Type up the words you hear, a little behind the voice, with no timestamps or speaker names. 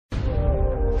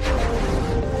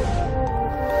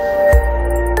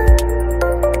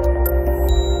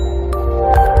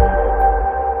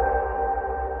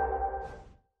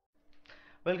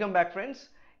Welcome back, friends.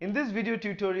 In this video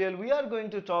tutorial we are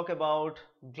going to talk about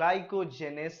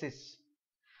glycogenesis.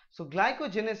 So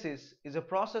glycogenesis is a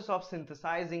process of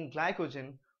synthesizing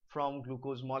glycogen from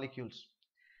glucose molecules.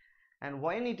 And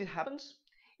when it happens?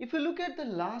 If you look at the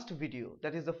last video,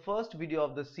 that is the first video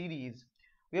of the series,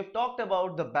 we have talked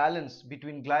about the balance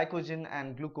between glycogen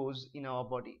and glucose in our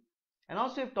body. And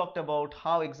also we have talked about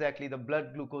how exactly the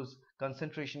blood glucose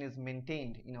concentration is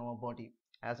maintained in our body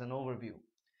as an overview.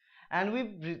 And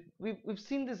we've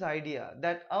seen this idea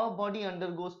that our body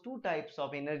undergoes two types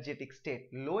of energetic state,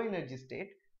 low energy state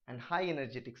and high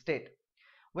energetic state.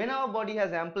 When our body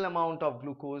has ample amount of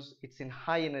glucose, it's in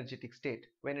high energetic state.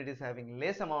 When it is having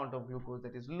less amount of glucose,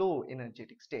 that is low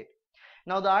energetic state.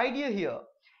 Now the idea here,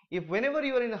 if whenever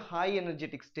you are in a high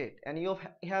energetic state and you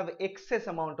have excess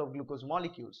amount of glucose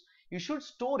molecules, you should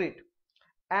store it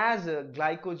as a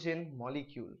glycogen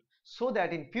molecule, so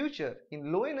that in future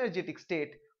in low energetic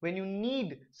state, when you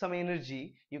need some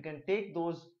energy, you can take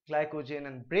those glycogen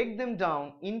and break them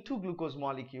down into glucose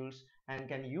molecules and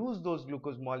can use those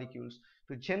glucose molecules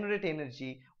to generate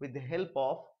energy with the help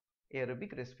of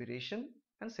aerobic respiration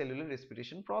and cellular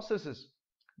respiration processes.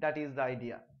 That is the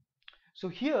idea. So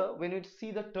here when you see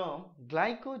the term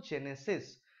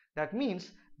glycogenesis, that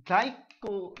means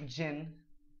glycogen,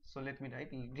 so let me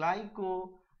write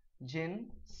glycogen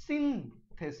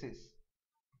synthesis.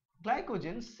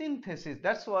 Glycogen synthesis,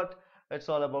 that's what it's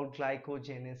all about,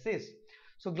 glycogenesis.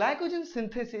 So glycogen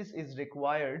synthesis is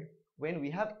required when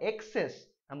we have excess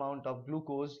amount of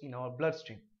glucose in our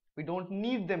bloodstream. We don't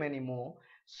need them anymore,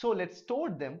 so let's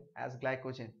store them as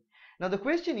glycogen. Now the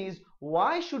question is,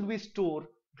 why should we store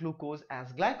glucose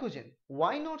as glycogen?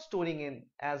 Why not storing it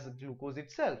as glucose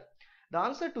itself? The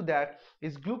answer to that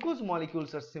is glucose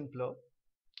molecules are simpler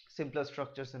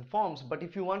structures and forms, but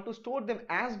if you want to store them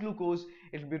as glucose,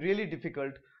 it will be really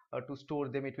difficult to store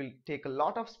them. It will take a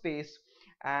lot of space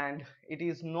and it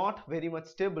is not very much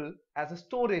stable as a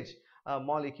storage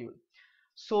molecule.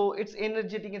 So it's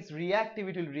energetic, it's reactive,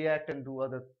 it will react and do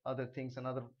other things, and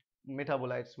other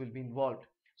metabolites will be involved.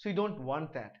 So you don't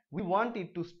want that. We want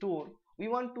it to store, we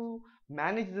want to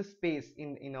manage the space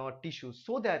in our tissues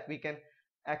so that we can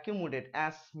accumulate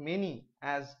as many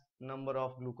as number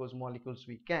of glucose molecules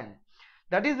we can.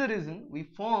 That is the reason we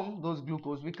form those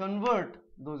glucose, we convert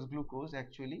those glucose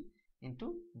actually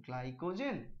into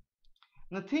glycogen.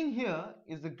 The thing here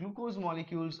is the glucose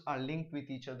molecules are linked with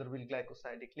each other with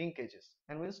glycosidic linkages,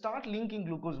 and when we start linking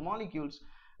glucose molecules,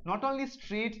 not only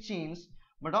straight chains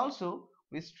but also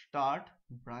we start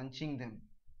branching them.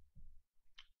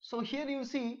 So here you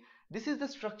see, this is the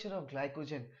structure of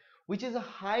glycogen, which is a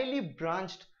highly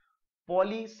branched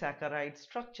polysaccharide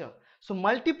structure. So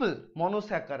multiple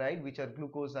monosaccharide, which are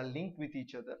glucose, are linked with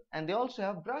each other, and they also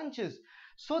have branches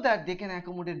so that they can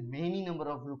accommodate many number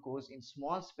of glucose in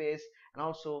small space and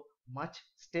also much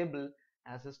stable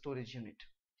as a storage unit.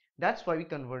 That's why we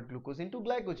convert glucose into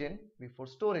glycogen before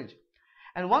storage.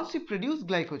 And once we produce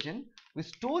glycogen, we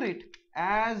store it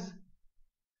as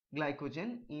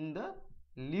glycogen in the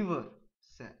liver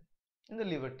cell, in the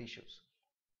liver tissues.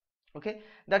 Okay,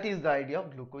 that is the idea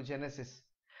of glucogenesis.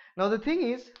 Now the thing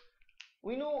is,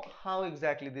 we know how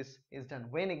exactly this is done,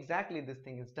 when exactly this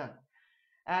thing is done.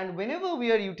 And whenever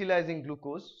we are utilizing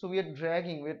glucose, so we're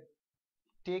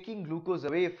taking glucose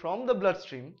away from the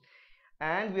bloodstream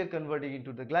and we are converting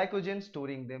into the glycogen,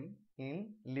 storing them in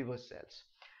liver cells.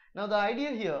 Now the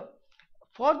idea here,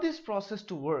 for this process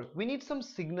to work, we need some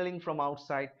signaling from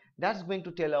outside that's going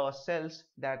to tell our cells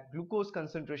that glucose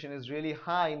concentration is really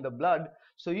high in the blood,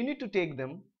 so you need to take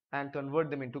them and convert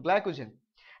them into glycogen.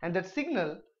 And that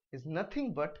signal is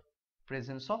nothing but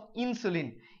presence of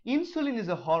insulin. Insulin is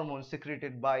a hormone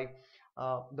secreted by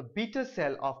the beta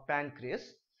cell of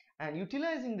pancreas, and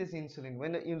utilizing this insulin,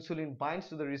 when the insulin binds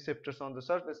to the receptors on the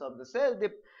surface of the cell,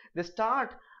 they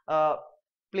start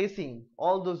placing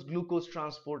all those glucose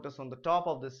transporters on the top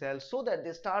of the cell so that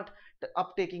they start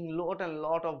uptaking lot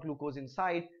of glucose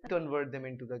inside and convert them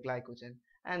into the glycogen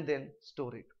and then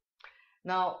store it.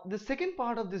 Now the second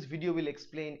part of this video will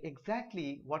explain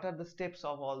exactly what are the steps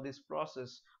of all this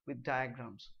process with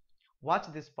diagrams. Watch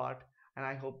this part and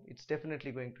I hope it's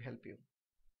definitely going to help you.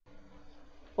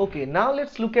 Okay, now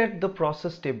let's look at the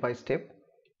process step by step.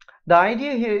 The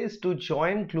idea here is to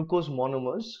join glucose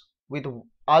monomers with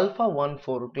alpha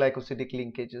 1,4 glycosidic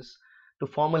linkages to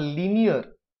form a linear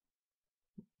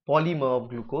polymer of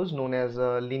glucose known as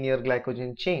a linear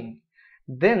glycogen chain.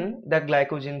 Then that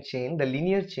glycogen chain, the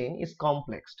linear chain, is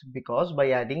complexed because by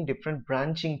adding different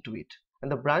branching to it,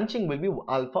 and the branching will be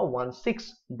alpha 1,6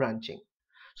 branching.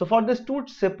 So for this two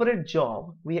separate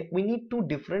job, we need two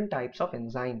different types of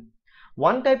enzyme.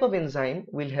 One type of enzyme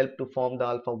will help to form the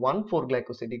alpha-1,4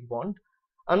 glycosidic bond.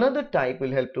 Another type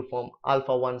will help to form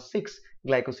alpha-1,6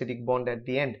 glycosidic bond at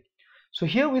the end. So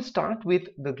here we start with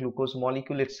the glucose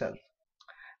molecule itself.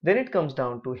 Then it comes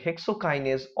down to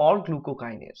hexokinase or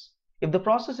glucokinase. If the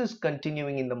process is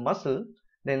continuing in the muscle,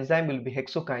 the enzyme will be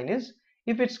hexokinase.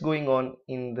 If it's going on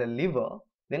in the liver,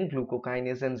 then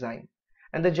glucokinase enzyme.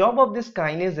 And the job of this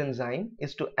kinase enzyme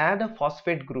is to add a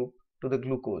phosphate group to the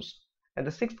glucose and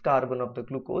the sixth carbon of the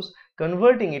glucose,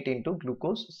 converting it into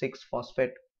glucose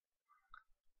 6-phosphate.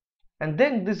 And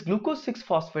then this glucose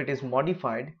 6-phosphate is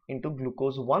modified into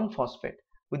glucose 1-phosphate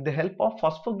with the help of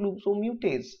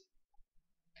phosphoglucomutase.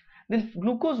 Then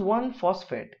glucose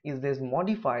 1-phosphate is then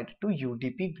modified to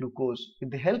UDP glucose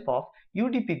with the help of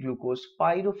UDP glucose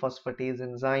pyrophosphatase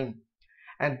enzyme.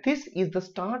 And this is the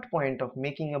start point of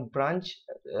making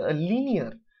a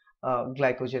linear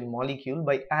glycogen molecule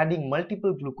by adding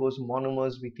multiple glucose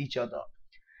monomers with each other.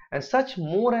 And such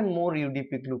more and more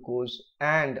UDP glucose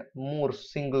and more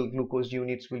single glucose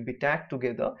units will be tagged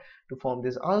together to form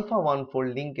this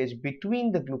alpha-1,4 linkage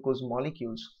between the glucose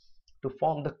molecules to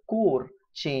form the core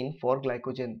chain for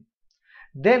glycogen.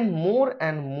 Then more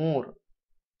and more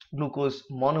glucose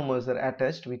monomers are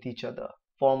attached with each other,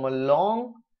 form a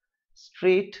long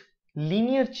straight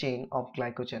linear chain of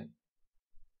glycogen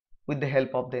with the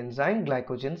help of the enzyme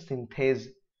glycogen synthase.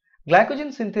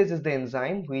 Glycogen synthase is the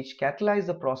enzyme which catalyzes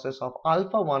the process of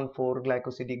alpha-1,4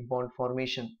 glycosidic bond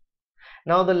formation.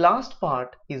 Now the last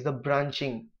part is the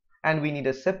branching, and we need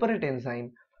a separate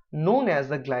enzyme known as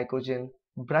the glycogen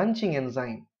branching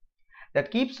enzyme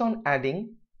that keeps on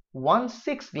adding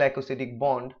 1,6 glycosidic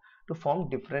bond to form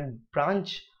different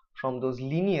branch from those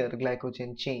linear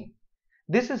glycogen chain.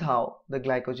 This is how the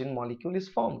glycogen molecule is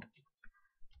formed.